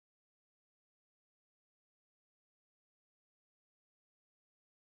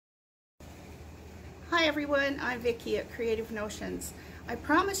Hi everyone, I'm Vicki at Creative Notions. I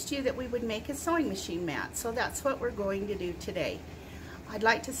promised you that we would make a sewing machine mat, so that's what we're going to do today. I'd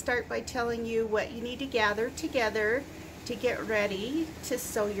like to start by telling you what you need to gather together to get ready to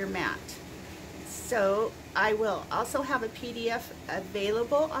sew your mat. So I will also have a PDF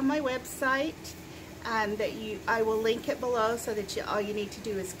available on my website and I will link it below so that all you need to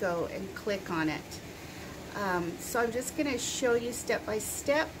do is go and click on it. So I'm just going to show you step by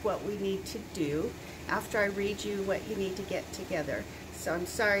step what we need to do after I read you what you need to get together. So I'm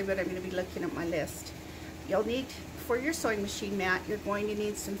sorry, but I'm going to be looking at my list. You'll need, for your sewing machine mat, you're going to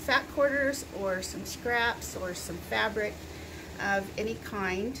need some fat quarters or some scraps or some fabric of any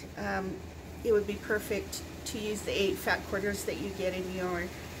kind. It would be perfect to use the 8 fat quarters that you get in your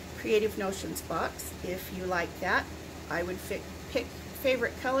Creative Notions box if you like that. I would pick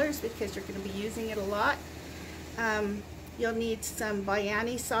favorite colors because you're going to be using it a lot. You'll need some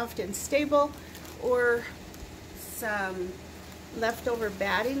Bayani Soft and Stable, or some leftover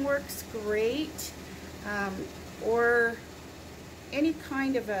batting works great, or any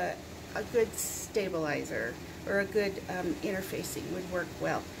kind of a good stabilizer or a good interfacing would work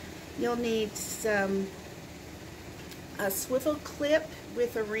well. You'll need a swivel clip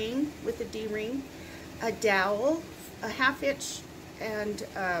with a ring, with a D-ring, a dowel, a 1/2 inch and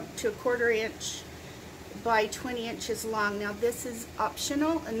to a 1/4 inch by 20 inches long. Now this is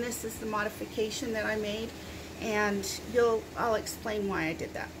optional, and this is the modification that I made, and I'll explain why I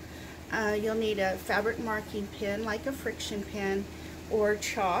did that. You'll need a fabric marking pen, like a friction pen, or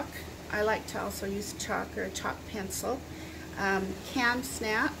chalk. I like to also use chalk or a chalk pencil. Cam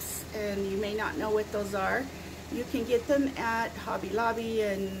snaps, and you may not know what those are. You can get them at Hobby Lobby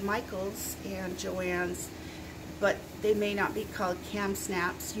and Michael's and Joann's, but they may not be called cam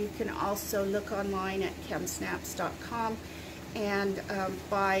snaps. You can also look online at camsnaps.com and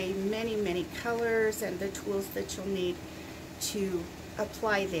buy many colors and the tools that you'll need to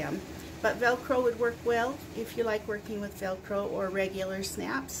apply them. But Velcro would work well if you like working with Velcro, or regular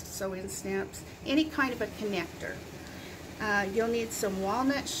snaps, sew-in snaps, any kind of a connector. You'll need some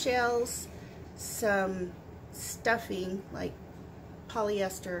walnut shells, some stuffing, like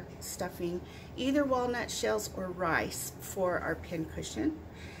polyester stuffing, either walnut shells or rice for our pin cushion.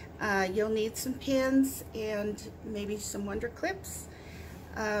 You'll need some pins and maybe some Wonder Clips,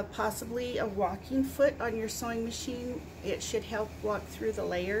 possibly a walking foot on your sewing machine. It should help walk through the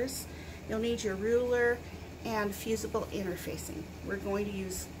layers. You'll need your ruler and fusible interfacing. We're going to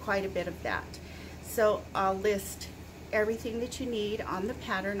use quite a bit of that. So I'll list everything that you need on the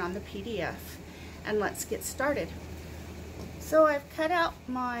pattern on the PDF, and let's get started. So I've cut out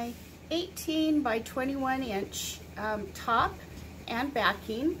my 18 by 21 inch top and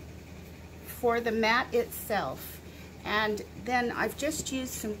backing for the mat itself, and then I've just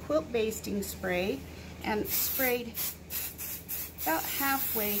used some quilt basting spray and sprayed about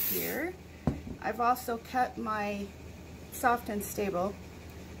halfway here. I've also cut my Soft and Stable,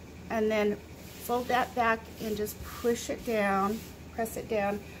 and then fold that back and just push it down, press it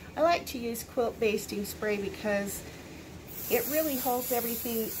down. I like to use quilt basting spray because it really holds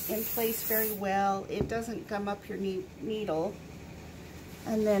everything in place very well. It doesn't gum up your needle.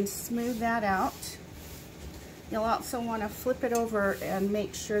 And then smooth that out. You'll also want to flip it over and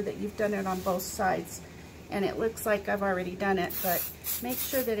make sure that you've done it on both sides. And it looks like I've already done it, but make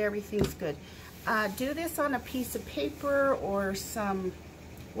sure that everything's good. Do this on a piece of paper or some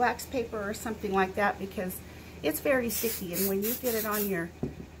wax paper or something like that, because it's very sticky, and when you get it on your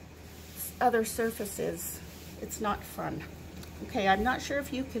other surfaces, it's not fun. Okay, I'm not sure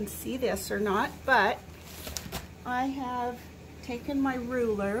if you can see this or not, but I have taken my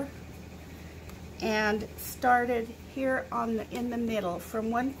ruler and started here in the middle, from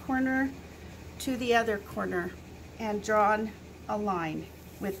one corner to the other corner, and drawn a line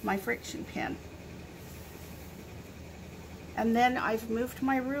with my friction pen. And then I've moved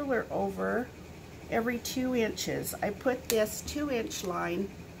my ruler over every 2 inches. I put this 2-inch line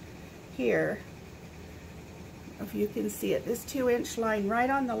here, if you can see it, this 2-inch line right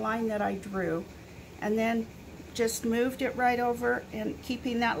on the line that I drew, and then just moved it right over and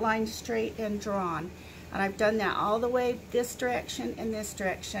keeping that line straight and drawn. And I've done that all the way this direction and this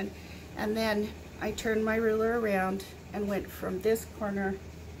direction, and then I turned my ruler around and went from this corner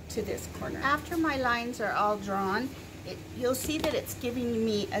to this corner. After my lines are all drawn, you'll see that it's giving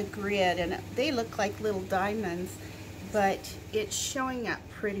me a grid, and they look like little diamonds, but it's showing up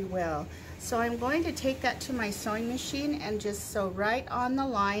pretty well. So I'm going to take that to my sewing machine and just sew right on the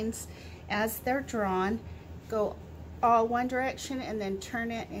lines as they're drawn. Go all one direction and then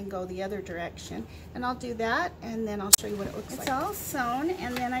turn it and go the other direction. And I'll do that, and then I'll show you what it looks like. It's all sewn,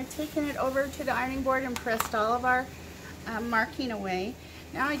 and then I've taken it over to the ironing board and pressed all of our marking away.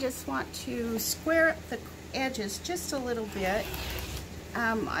 Now I just want to square up the edges just a little bit.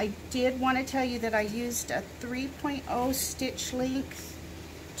 I did want to tell you that I used a 3.0 stitch length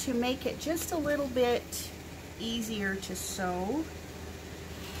to make it just a little bit easier to sew.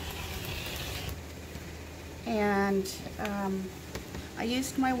 And I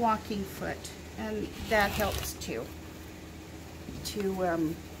used my walking foot, and that helps too.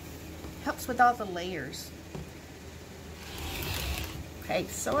 Helps with all the layers. Okay,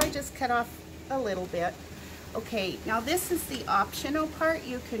 so I just cut off a little bit. Okay, now this is the optional part.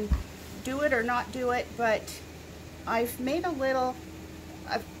 You can do it or not do it, but I've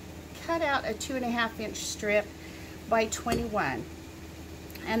cut out a 2.5 inch strip by 21.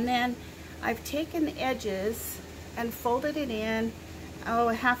 And then I've taken the edges and folded it in, a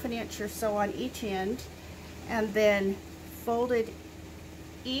 1/2 inch or so on each end, and then folded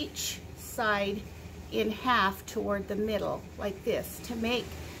each side in half toward the middle, like this, to make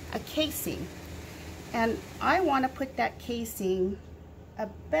a casing. And I want to put that casing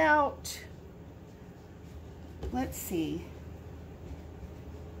about, let's see,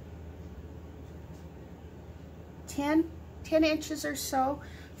 10 inches or so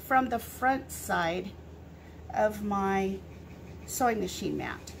from the front side of my sewing machine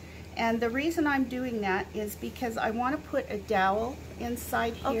mat. And the reason I'm doing that is because I want to put a dowel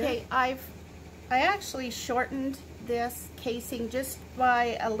inside here. Okay, I actually shortened this casing just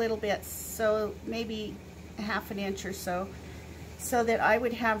by a little bit, so maybe 1/2 inch or so that I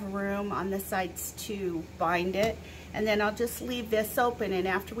would have room on the sides to bind it. And then I'll just leave this open, and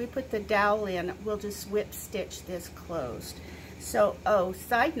after we put the dowel in, we'll just whip stitch this closed. So, oh,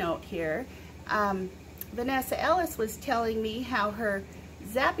 side note here, Vanessa Ellis was telling me how her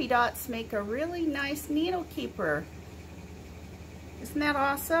Zappy Dots make a really nice needle keeper. Isn't that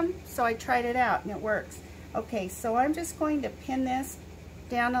awesome? So I tried it out and it works. Okay, so I'm just going to pin this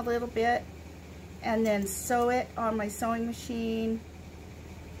down a little bit and then sew it on my sewing machine.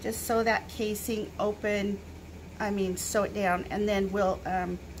 Just sew that casing open, sew it down, and then we'll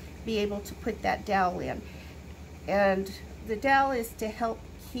be able to put that dowel in. And the dowel is to help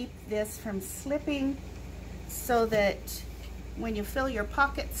keep this from slipping, so that when you fill your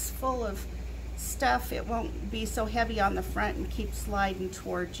pockets full of stuff, it won't be so heavy on the front and keep sliding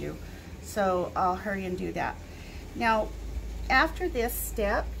towards you. So I'll hurry and do that. Now, after this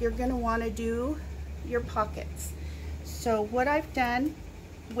step, you're going to want to do your pockets. So what I've done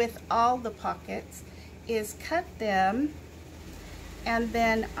with all the pockets is cut them, and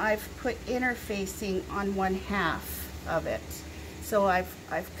then I've put interfacing on 1/2 of it. So I've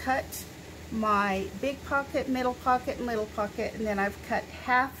cut my big pocket, middle pocket, and little pocket, and then I've cut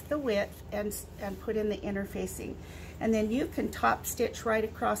half the width and put in the interfacing. And then you can top stitch right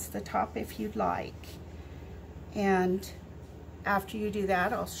across the top if you'd like. And after you do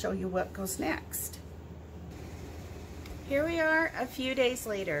that, I'll show you what goes next. Here we are a few days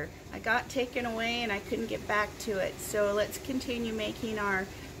later. I got taken away and I couldn't get back to it. So let's continue making our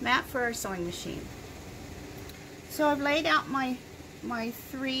mat for our sewing machine. So I've laid out my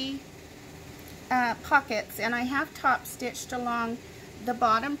 3 pockets, and I have top stitched along the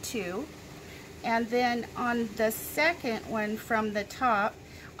bottom 2. And then on the second one from the top,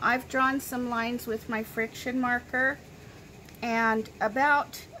 I've drawn some lines with my friction marker, and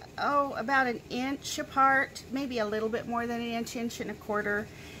about 1 inch apart, maybe a little bit more than 1 inch, 1.25 inches,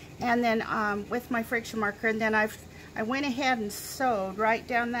 and then with my friction marker. And then I went ahead and sewed right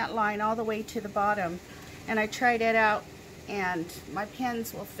down that line all the way to the bottom, and I tried it out, and my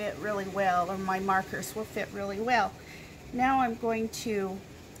pens will fit really well, or my markers will fit really well. Now I'm going to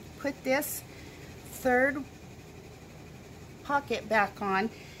put this 3rd pocket back on,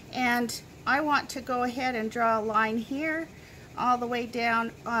 and I want to go ahead and draw a line here all the way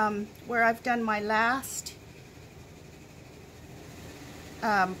down where I've done my last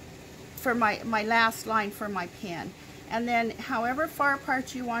for my last line for my pen. And then however far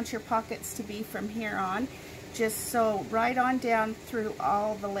apart you want your pockets to be from here on, just sew right on down through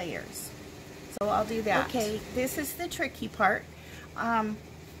all the layers. So I'll do that. Okay, this is the tricky part.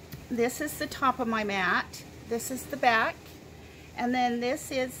 This is the top of my mat. This is the back. And then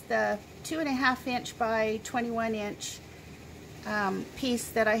this is the 2.5 inch by 21 inch piece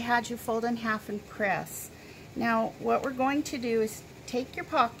that I had you fold in half and press. Now what we're going to do is take your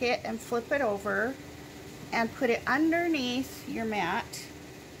pocket and flip it over and put it underneath your mat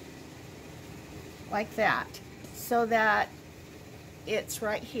like that, so that it's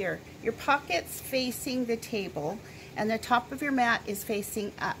right here. Your pocket's facing the table, and the top of your mat is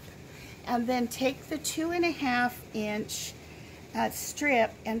facing up. And then take the 2.5 inch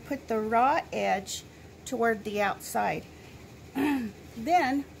strip and put the raw edge toward the outside.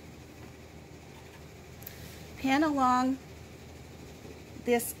 Then pin along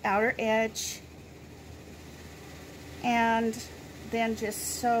this outer edge, and then just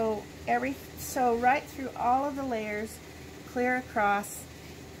sew right through all of the layers, clear across,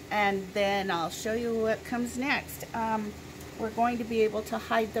 and then I'll show you what comes next. We're going to be able to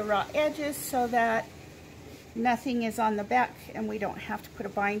hide the raw edges so that nothing is on the back and we don't have to put a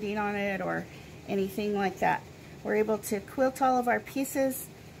binding on it or anything like that. We're able to quilt all of our pieces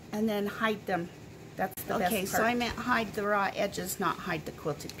and then hide them. That's the best part. Okay, so I meant hide the raw edges, not hide the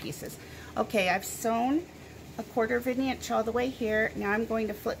quilted pieces. Okay, I've sewn 1/4 of an inch all the way here. Now I'm going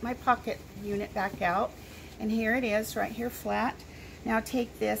to flip my pocket unit back out, and here it is right here flat. Now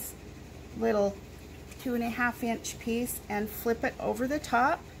take this little 2.5 inch piece and flip it over the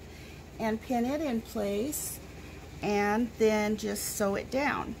top and pin it in place, and then just sew it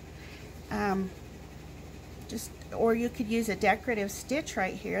down. Or you could use a decorative stitch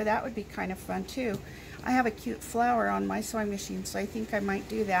right here. That would be kind of fun too. I have a cute flower on my sewing machine, so I think I might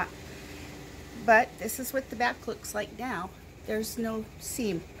do that. But this is what the back looks like now. There's no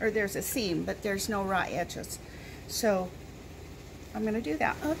seam, or there's a seam, but there's no raw edges. So I'm going to do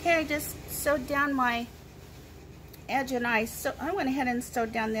that. Okay, I just sewed down my edge, and I went ahead and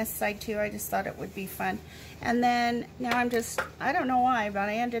sewed down this side too. I just thought it would be fun. And then now I don't know why, but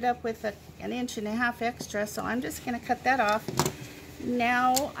I ended up with 1.5 inches extra, so I'm just going to cut that off.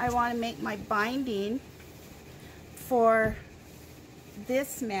 Now I want to make my binding for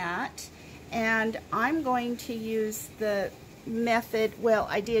this mat, and I'm going to use the method, well,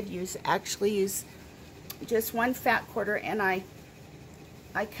 I did actually use just 1 fat quarter, and I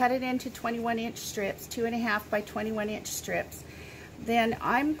cut it into 21 inch strips, 2.5 by 21 inch strips. Then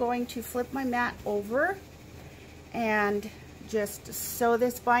I'm going to flip my mat over and just sew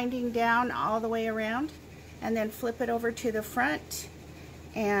this binding down all the way around, and then flip it over to the front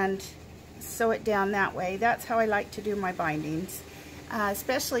and sew it down that way. That's how I like to do my bindings,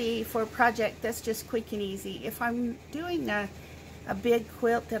 especially for a project that's just quick and easy. If I'm doing a big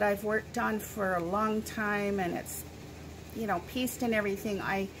quilt that I've worked on for a long time and it's, you know, pieced and everything,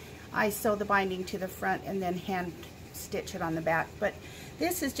 I sew the binding to the front and then hand stitch it on the back. But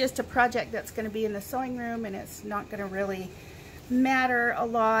this is just a project that's going to be in the sewing room, and it's not going to really matter a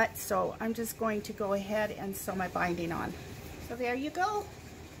lot, so I'm just going to go ahead and sew my binding on. So there you go,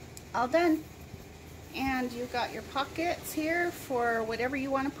 all done. And you've got your pockets here for whatever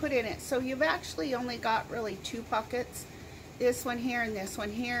you want to put in it. So you've actually only got really 2 pockets, this one here and this one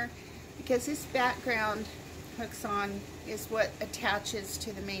here, because this background hooks on is what attaches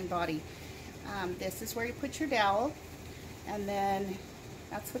to the main body. This is where you put your dowel, and then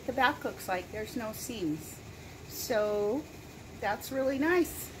that's what the back looks like. There's no seams, so that's really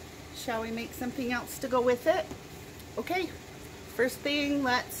nice. Shall we make something else to go with it? Okay, first thing,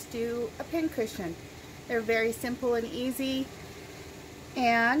 let's do a pin cushion. They're very simple and easy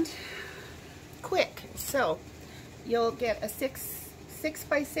and quick. So you'll get a 6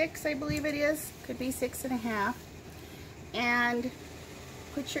 by 6, I believe it is, could be 6.5, and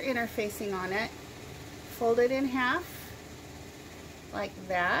put your interfacing on it, fold it in half like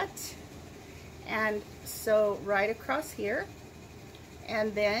that, and sew right across here,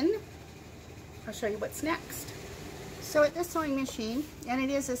 and then I'll show you what's next. So at the sewing machine, and it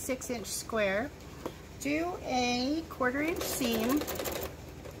is a 6-inch square, do a 1/4 inch seam,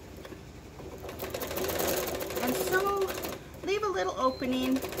 and so leave a little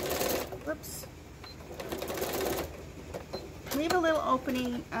opening, whoops, leave a little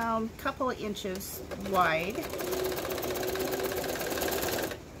opening, couple of inches wide,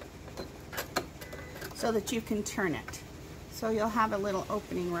 so that you can turn it. So you'll have a little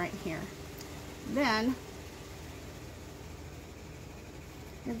opening right here. Then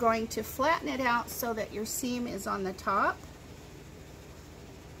you're going to flatten it out so that your seam is on the top.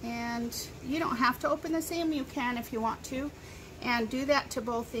 And you don't have to open the seam, you can if you want to. And do that to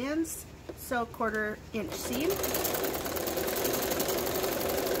both ends. So 1/4 inch seam.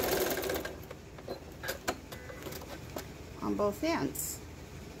 On both ends.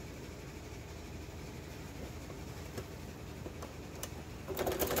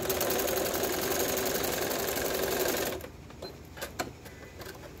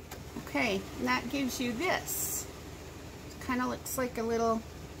 Okay, and that gives you this. It kind of looks like a little,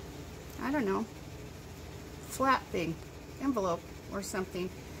 I don't know, flat thing, envelope or something.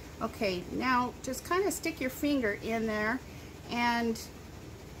 Okay, now just kind of stick your finger in there and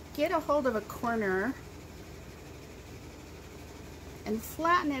get a hold of a corner and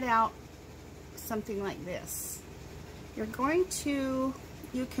flatten it out something like this. You're going to,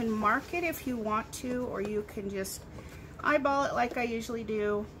 you can mark it if you want to, or you can just eyeball it like I usually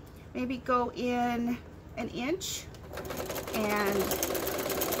do. Maybe go in 1 inch and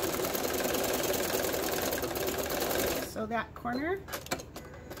so that corner,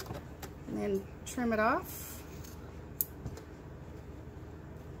 and then trim it off.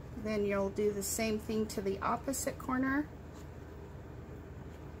 Then you'll do the same thing to the opposite corner.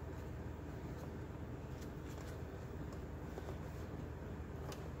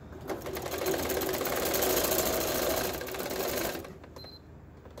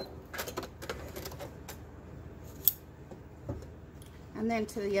 And then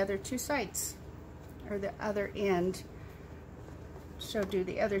to the other 2 sides, or the other end. So do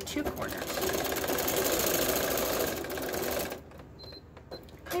the other 2 corners.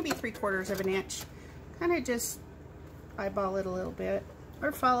 Maybe 3/4 of an inch. Kind of just eyeball it a little bit,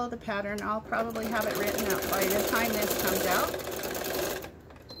 or follow the pattern. I'll probably have it written out by the time this comes out.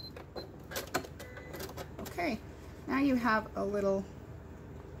 Okay, now you have a little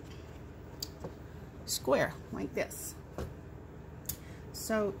square like this.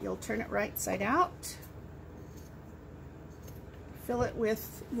 So you'll turn it right side out. Fill it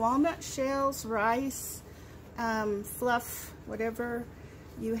with walnut shells, rice, fluff, whatever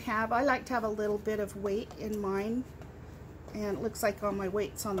you have. I like to have a little bit of weight in mine, and it looks like all my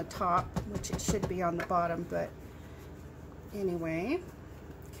weight's on the top, which it should be on the bottom, but anyway.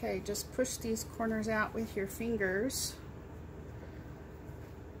 Okay, just push these corners out with your fingers,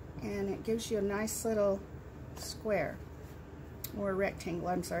 and it gives you a nice little square, or rectangle,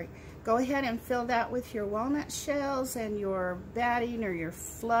 I'm sorry. Go ahead and fill that with your walnut shells and your batting or your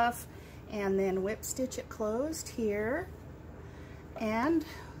fluff, and then whip stitch it closed here, and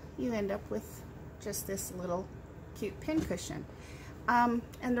you end up with just this little cute pin cushion. And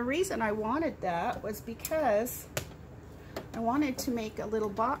the reason I wanted that was because I wanted to make a little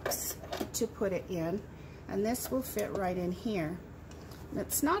box to put it in, and this will fit right in here. And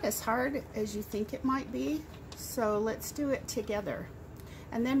it's not as hard as you think it might be, so let's do it together.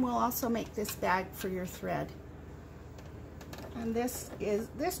 And then we'll also make this bag for your thread. And this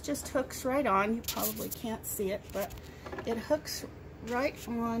just hooks right on. You probably can't see it, but it hooks right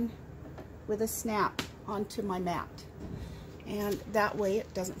on with a snap onto my mat. And that way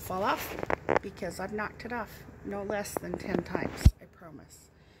it doesn't fall off, because I've knocked it off no less than 10 times, I promise.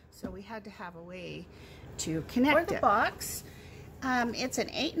 So we had to have a way to connect it. For the box, it's an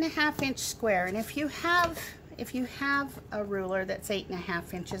 8.5 inch square, and if you have a ruler that's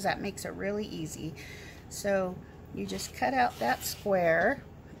 8.5 inches, that makes it really easy. So you just cut out that square,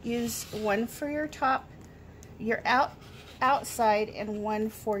 use one for your top, your outside, and one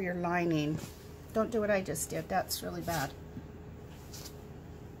for your lining. Don't do what I just did, that's really bad.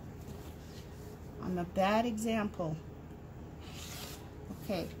 I'm a bad example.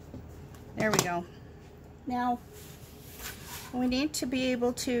 Okay, there we go. Now we need to be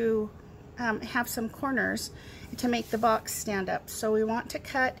able to have some corners to make the box stand up. So we want to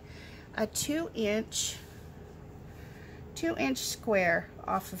cut a 2-inch square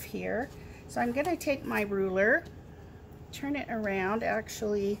off of here. So I'm going to take my ruler, turn it around,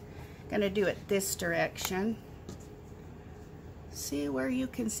 actually going to do it this direction. See where you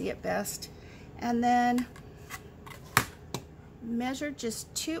can see it best. And then measure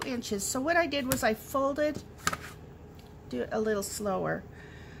just 2 inches. So what I did was I folded, do it a little slower.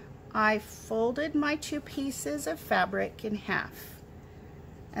 I folded my 2 pieces of fabric in half,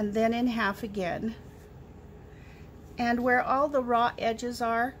 and then in half again. And where all the raw edges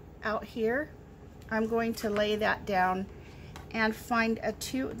are out here, I'm going to lay that down and find the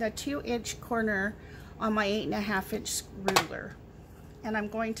 2-inch corner on my 8.5 inch ruler. And I'm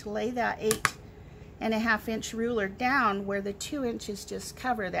going to lay that 8.5 inch ruler down where the 2 inches just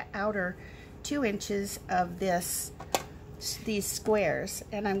cover the outer 2 inches of these squares,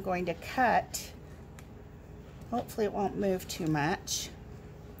 and I'm going to cut. Hopefully it won't move too much.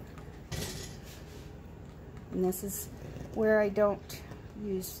 And this is where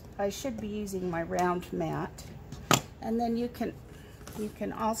I should be using my round mat. And then you can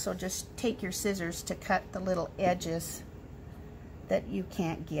also just take your scissors to cut the little edges that you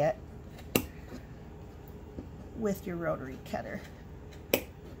can't get with your rotary cutter.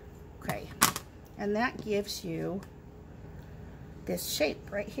 Okay, and that gives you this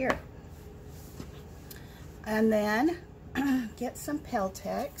shape right here. And then get some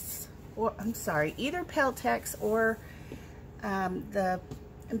Peltex, or I'm sorry, either Peltex or the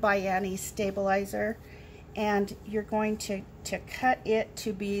Bayani stabilizer, and you're going to cut it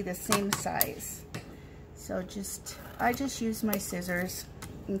to be the same size. So just I just use my scissors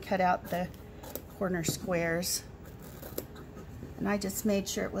and cut out the corner squares. And I just made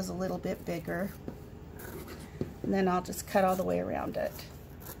sure it was a little bit bigger. And then I'll just cut all the way around it.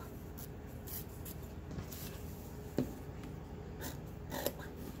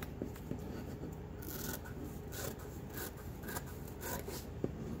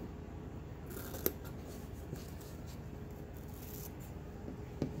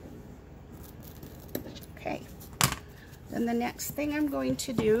 Okay. Then the next thing I'm going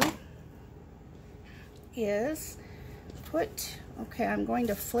to do is I'm going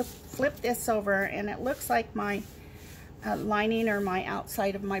to flip this over, and it looks like my lining or my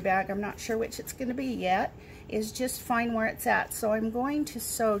outside of my bag, I'm not sure which it's going to be yet, is just fine where it's at. So I'm going to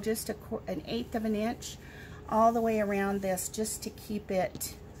sew just an 1/8 of an inch all the way around this just to keep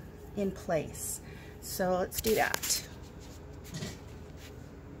it in place. So let's do that.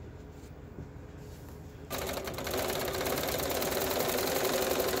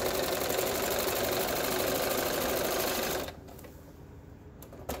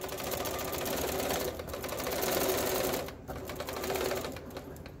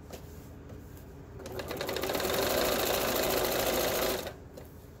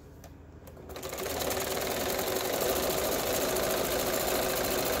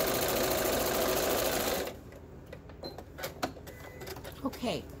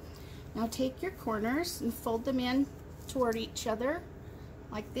 Okay, now take your corners and fold them in toward each other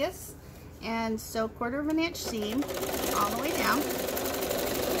like this, and sew 1/4 of an inch seam all the way down.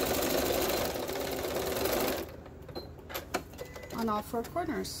 On all 4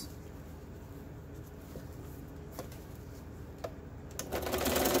 corners.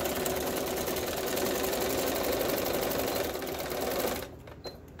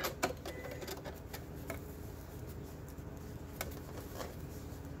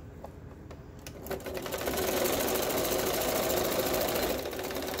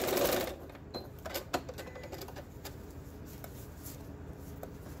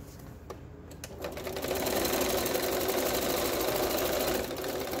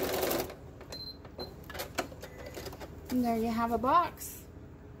 And there you have a box.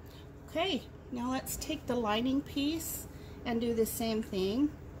 Okay, now let's take the lining piece and do the same thing.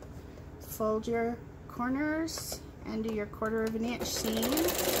 Fold your corners and do your 1/4 of an inch seam.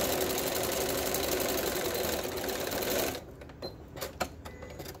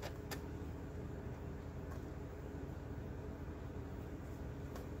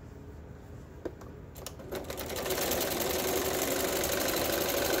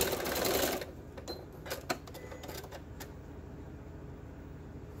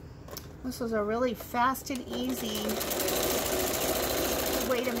 This is a really fast and easy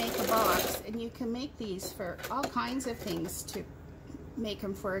way to make a box, and you can make these for all kinds of things, to make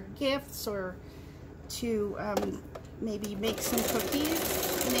them for gifts, or to maybe make some cookies,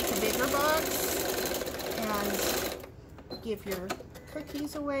 make a bigger box, and give your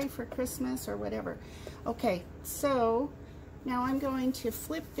cookies away for Christmas or whatever. Okay, so now I'm going to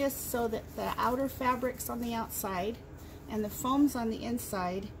flip this so that the outer fabric's on the outside and the foam's on the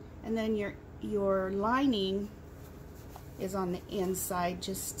inside, and then your lining is on the inside,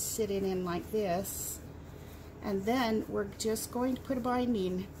 just sitting in like this. And then we're just going to put a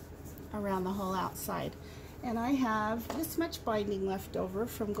binding around the whole outside. And I have this much binding left over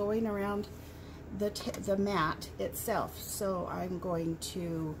from going around the mat itself. So I'm going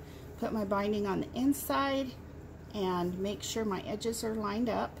to put my binding on the inside and make sure my edges are lined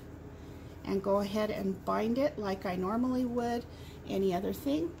up, and go ahead and bind it like I normally would any other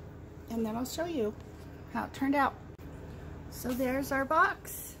thing. And then I'll show you how it turned out. So there's our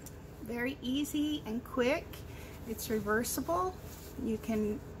box. Very easy and quick. It's reversible. You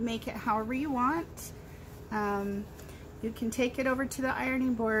can make it however you want. You can take it over to the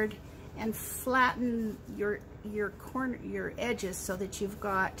ironing board and flatten your edges so that you've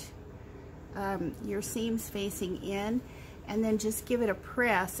got your seams facing in, and then just give it a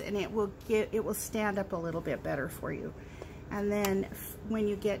press, and it will stand up a little bit better for you. And then when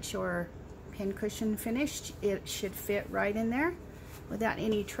you get your pin cushion finished, it should fit right in there without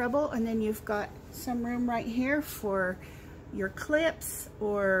any trouble. And then you've got some room right here for your clips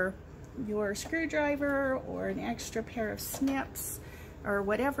or your screwdriver or an extra pair of snips or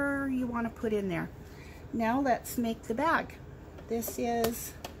whatever you want to put in there. Now let's make the bag. This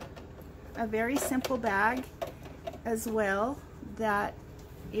is a very simple bag as well. That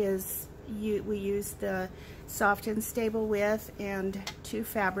is, we use the soft and stable width and 2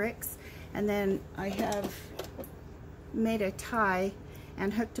 fabrics, and then I have made a tie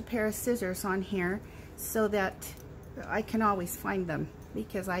and hooked a pair of scissors on here so that I can always find them,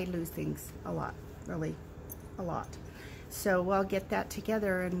 because I lose things a lot, really a lot. So we'll get that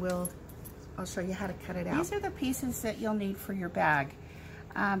together and I'll show you how to cut it out. These are the pieces that you'll need for your bag.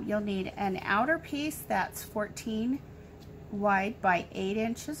 You'll need an outer piece that's 14 wide by 8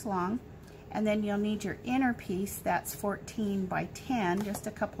 inches long, and then you'll need your inner piece that's 14 by 10, just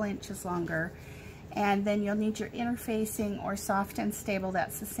a couple inches longer, and then you'll need your inner facing or soft and stable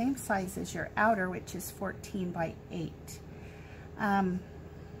that's the same size as your outer, which is 14 by 8.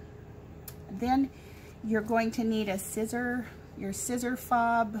 Then you're going to need a scissor, your scissor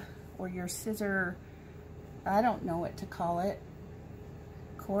fob, or your scissor, I don't know what to call it,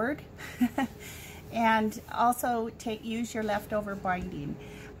 cord. And also use your leftover binding.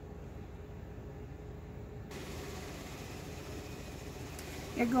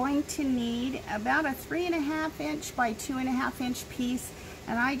 You're going to need about a 3.5 inch by 2.5 inch piece,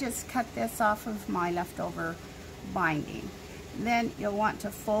 and I just cut this off of my leftover binding. Then you'll want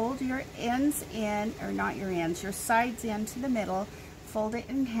to fold your ends in, or not your ends, your sides into the middle, fold it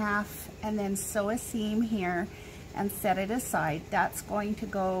in half, and then sew a seam here and set it aside. That's going to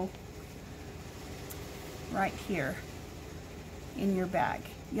go right here in your bag.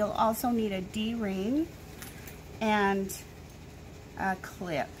 You'll also need a D-ring and a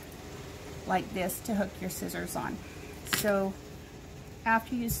clip like this to hook your scissors on. So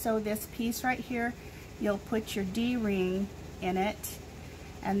after you sew this piece right here, you'll put your D-ring in it,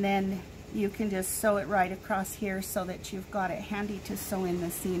 and then you can just sew it right across here so that you've got it handy to sew in the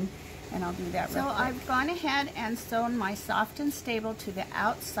seam, and I'll do that real quick. So I've gone ahead and sewn my soft and stable to the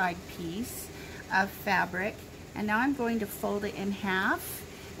outside piece of fabric, and now I'm going to fold it in half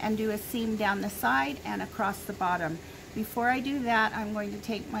and do a seam down the side and across the bottom. Before I do that, I'm going to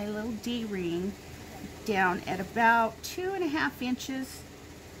take my little D-ring down at about 2.5 inches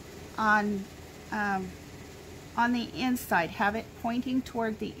on the inside. Have it pointing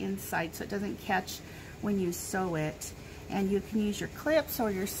toward the inside so it doesn't catch when you sew it. And you can use your clips or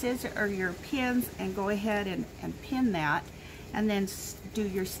your scissors or your pins and go ahead and pin that, and then do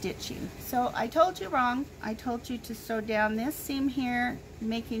your stitching. So I told you wrong. I told you to sew down this seam here,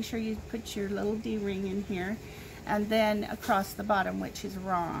 making sure you put your little D-ring in here, and then across the bottom, which is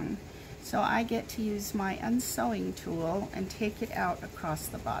wrong. So I get to use my unsewing tool and take it out across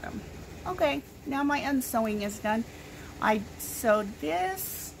the bottom. Okay, now my unsewing is done. I sewed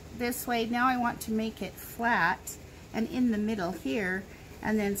this way. Now I want to make it flat and in the middle here,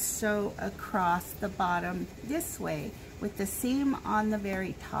 and then sew across the bottom this way with the seam on the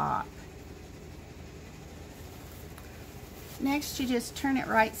very top. Next, you just turn it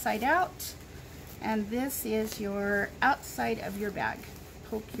right side out, and this is your outside of your bag.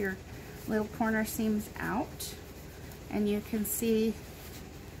 Poke your little corner seams out, and you can see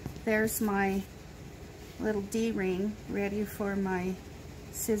there's my little D-ring ready for my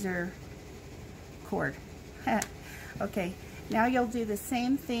scissor cord. Okay, now you'll do the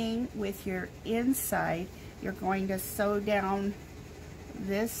same thing with your inside. You're going to sew down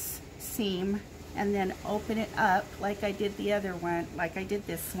this seam and then open it up like I did the other one, like I did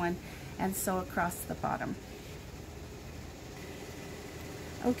this one, and sew across the bottom.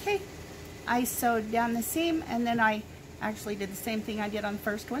 Okay, I sewed down the seam, and then I actually did the same thing I did on the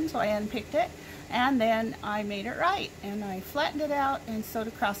first one, so I unpicked it, and then I made it right, and I flattened it out and sewed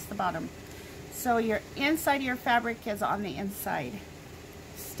across the bottom. So your inside of your fabric is on the inside.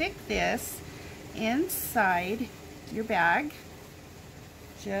 Stick this inside your bag.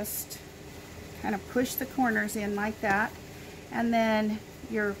 Just kind of push the corners in like that, and then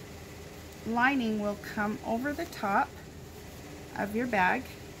your lining will come over the top of your bag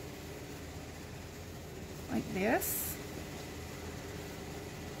like this.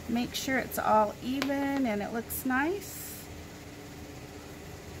 Make sure it's all even and it looks nice,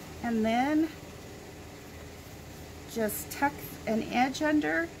 and then just tuck an edge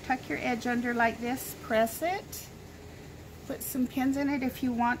under, tuck your edge under like this, press it, put some pins in it if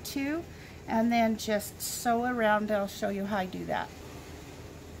you want to, and then just sew around. I'll show you how I do that.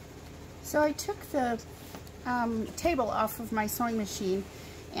 So I took the table off of my sewing machine,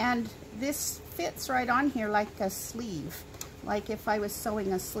 and this fits right on here like a sleeve, like if I was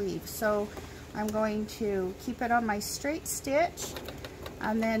sewing a sleeve. So I'm going to keep it on my straight stitch,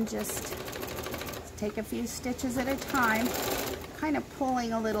 and then just take a few stitches at a time, kind of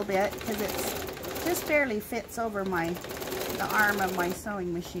pulling a little bit because it just barely fits over the arm of my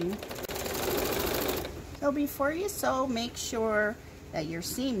sewing machine. So before you sew, make sure that your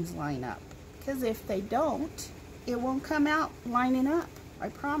seams line up, because if they don't, it won't come out lining up. I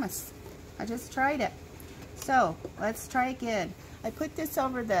promise. I just tried it. So let's try again. I put this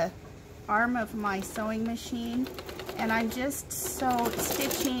over the arm of my sewing machine, and I'm just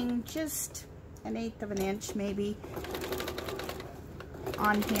stitching just 1/8 of an inch maybe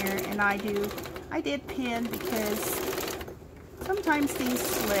on here, and I did pin because sometimes things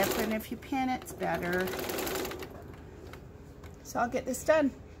slip, and if you pin it's better. So I'll get this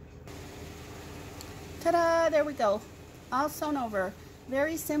done. Ta-da, there we go. All sewn over.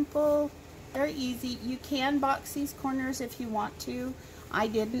 Very simple, very easy. You can box these corners if you want to. I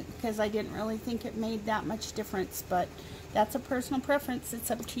didn't, because I didn't really think it made that much difference, but that's a personal preference.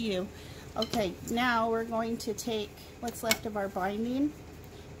 It's up to you. Okay, now we're going to take what's left of our binding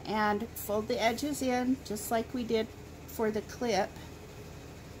and fold the edges in just like we did for the clip.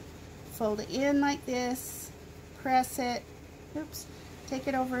 Fold it in like this, press it, oops, take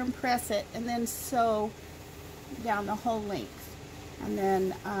it over and press it, and then sew down the whole length. And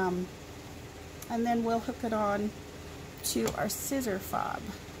then we'll hook it on to our scissor fob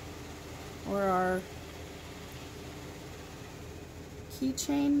or our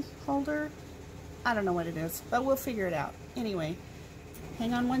keychain holder. I don't know what it is, but we'll figure it out. Anyway,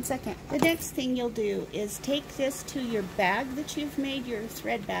 hang on one second. The next thing you'll do is take this to your bag that you've made, your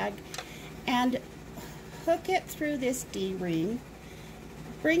thread bag, and hook it through this D-ring.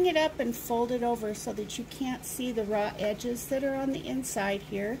 Bring it up and fold it over so that you can't see the raw edges that are on the inside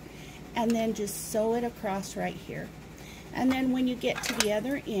here, and then just sew it across right here. And then when you get to the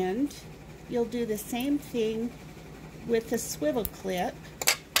other end, you'll do the same thing with the swivel clip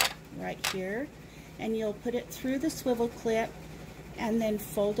right here, and you'll put it through the swivel clip and then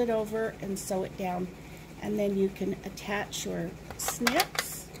fold it over and sew it down, and then you can attach your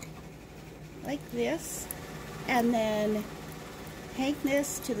snips like this, and then hang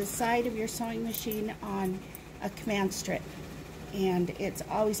this to the side of your sewing machine on a command strip, and it's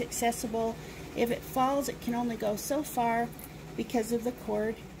always accessible. If it falls, it can only go so far because of the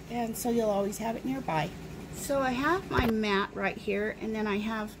cord, and so you'll always have it nearby. So I have my mat right here, and then I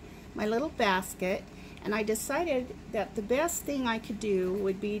have my little basket, and I decided that the best thing I could do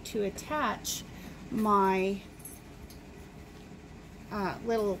would be to attach my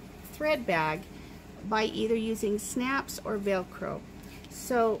little thread bag by either using snaps or Velcro.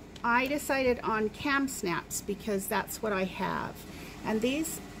 So I decided on cam snaps because that's what I have, and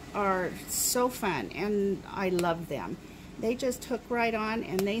these are so fun and I love them. They just hook right on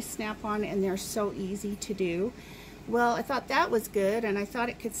and they snap on, and they're so easy to do. Well, I thought that was good, and I thought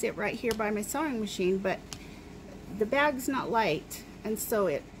it could sit right here by my sewing machine, but the bag's not light, and so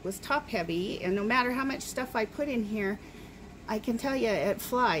it was top heavy, and no matter how much stuff I put in here, I can tell you it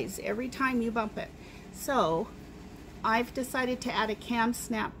flies every time you bump it. So I've decided to add a cam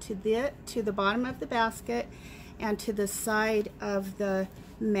snap to the bottom of the basket and to the side of the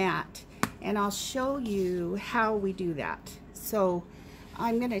mat, and I'll show you how we do that. So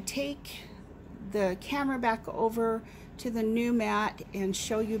I'm going to take the camera back over to the new mat and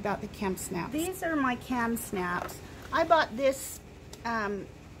show you about the cam snaps. These are my cam snaps. I bought this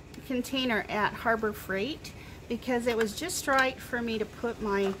container at Harbor Freight because it was just right for me to put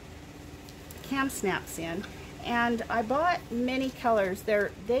my cam snaps in, and I bought many colors.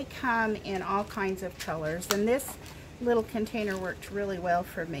 They come in all kinds of colors, and this little container worked really well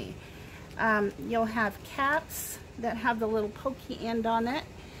for me. You'll have caps that have the little pokey end on it,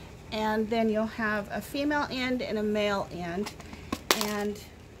 and then you'll have a female end and a male end. And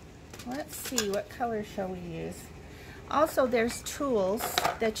let's see, what color shall we use? Also, there's tools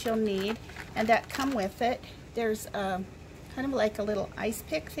that you'll need and that come with it. There's kind of like a little ice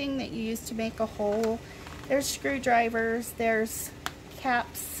pick thing that you use to make a hole. There's screwdrivers, there's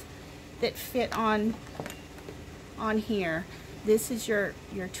caps that fit on here. This is your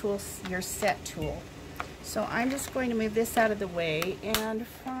tools, your set tool. So I'm just going to move this out of the way and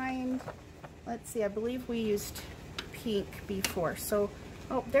find, let's see, I believe we used pink before. So,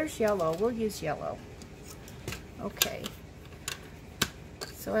 oh, there's yellow. We'll use yellow. Okay.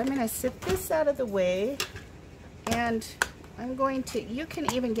 So I'm going to sit this out of the way, and I'm going to, you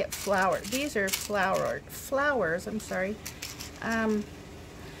can even get flowers. These are flowers, I'm sorry.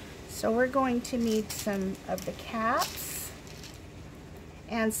 So we're going to need some of the caps,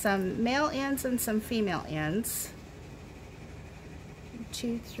 and some male ends and some female ends.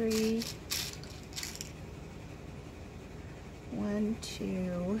 2, 3, 1,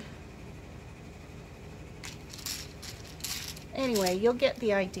 2. Anyway, you'll get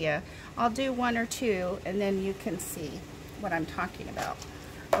the idea. I'll do 1 or 2, and then you can see what I'm talking about.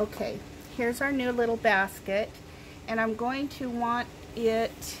 Okay, here's our new little basket, and I'm going to want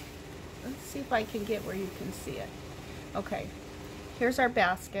it, let's see if I can get where you can see it. Okay, here's our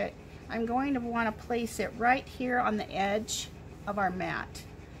basket. I'm going to want to place it right here on the edge of our mat.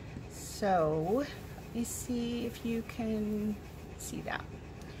 So, let me see if you can see that,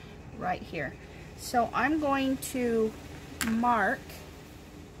 right here. So I'm going to mark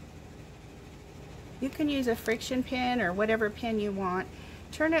You can use a friction pin or whatever pin you want.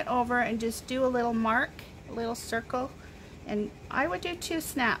 Turn it over and just do a little mark, a little circle, and I would do 2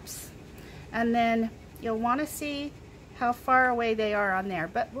 snaps. And then you'll want to see how far away they are on there,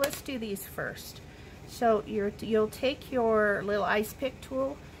 but let's do these first. So you'll take your little ice pick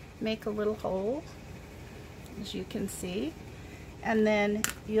tool, make a little hole, as you can see, and then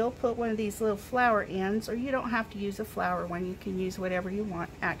you'll put one of these little flower ends, or you don't have to use a flower one, you can use whatever you want.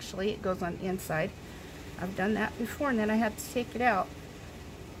 Actually, it goes on the inside. I've done that before and then I had to take it out.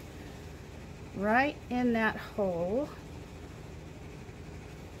 Right in that hole.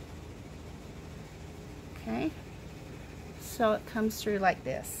 Okay, so it comes through like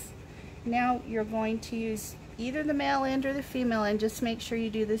this. Now you're going to use either the male end or the female end. Just make sure you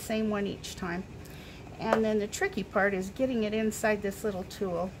do the same one each time. And then the tricky part is getting it inside this little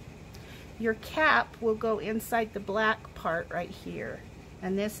tool. Your cap will go inside the black part right here,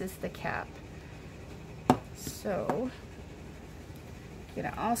 and this is the cap. So get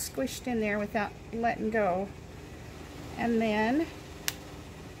it all squished in there without letting go, and then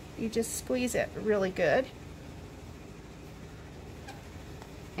you just squeeze it really good,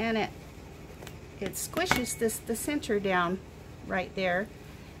 and it squishes the center down right there,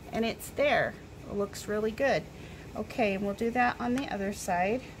 and it's there. It looks really good. Okay, and we'll do that on the other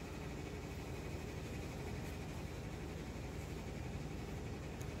side.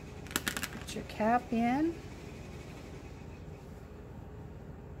 Put your cap in.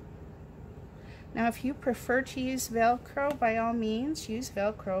 Now if you prefer to use Velcro, by all means use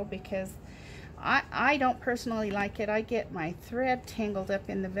Velcro, because I don't personally like it. I get my thread tangled up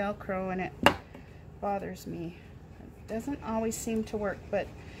in the Velcro and it bothers me. It doesn't always seem to work, but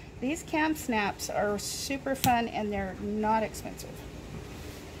these cam snaps are super fun and they're not expensive.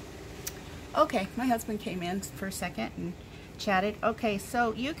 Okay, my husband came in for a second and chatted. Okay,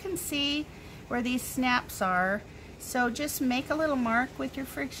 so you can see where these snaps are. So just make a little mark with your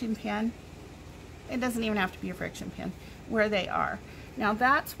friction pin. It doesn't even have to be a friction pin, where they are. Now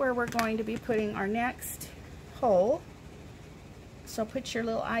that's where we're going to be putting our next hole. So put your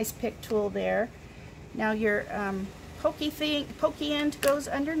little ice pick tool there. Now your pokey end goes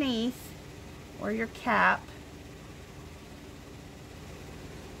underneath, or your cap,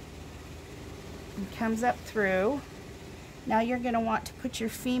 and comes up through. Now you're going to want to put your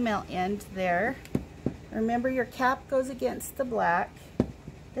female end there. Remember, your cap goes against the black.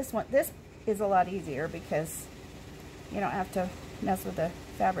 This is a lot easier because you don't have to mess with the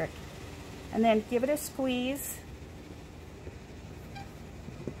fabric. And then give it a squeeze,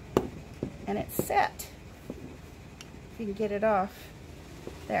 and it's set. If you can get it off.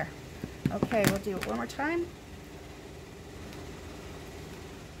 There. Okay, we'll do it one more time.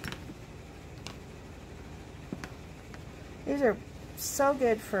 These are so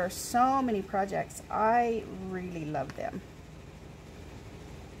good for so many projects. I really love them.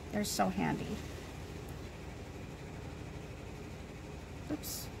 They're so handy.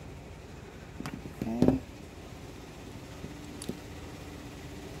 Oops. Okay.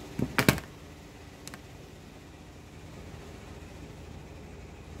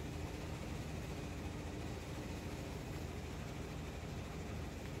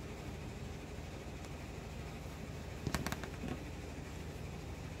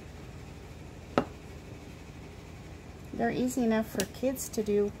 They're easy enough for kids to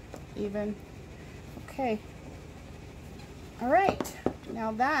do even. Okay. All right.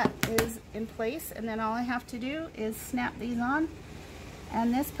 Now that is in place, and then all I have to do is snap these on,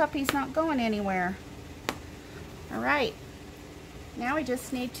 and this puppy's not going anywhere. All right. Now we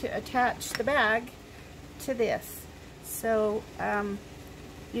just need to attach the bag to this. So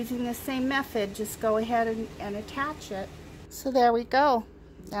using the same method, just go ahead and attach it. So there we go.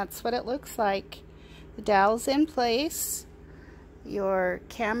 That's what it looks like. The dowel's in place, your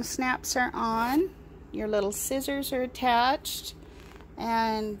cam snaps are on, your little scissors are attached,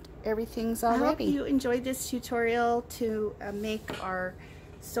 and everything's all ready. I hope you enjoyed this tutorial to make our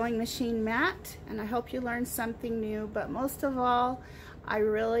sewing machine mat, and I hope you learned something new, but most of all, I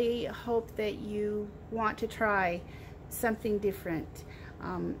really hope that you want to try something different.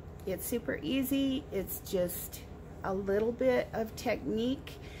 It's super easy. It's just a little bit of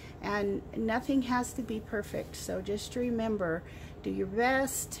technique, and nothing has to be perfect. So just remember, do your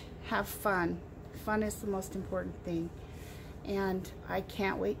best, have fun. Fun is the most important thing. And I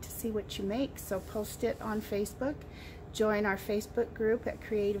can't wait to see what you make. So post it on Facebook. Join our Facebook group at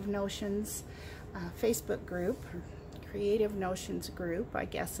Creative Notions Facebook group, Creative Notions group, I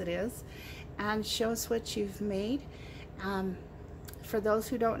guess it is, and show us what you've made. For those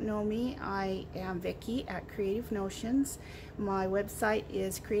who don't know me, I am Vicki at Creative Notions. My website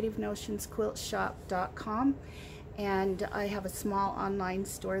is creativenotionsquiltshop.com, and I have a small online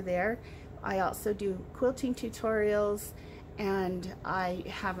store there. I also do quilting tutorials, and I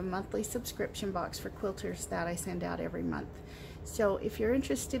have a monthly subscription box for quilters that I send out every month. So if you're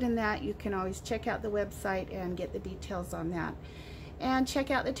interested in that, you can always check out the website and get the details on that. And check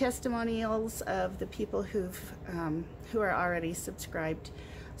out the testimonials of the people who are already subscribed.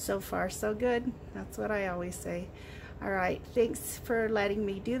 So far, so good. That's what I always say. All right, thanks for letting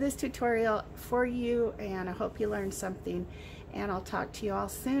me do this tutorial for you, and I hope you learned something. And I'll talk to you all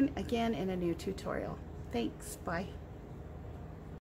soon again in a new tutorial. Thanks, bye.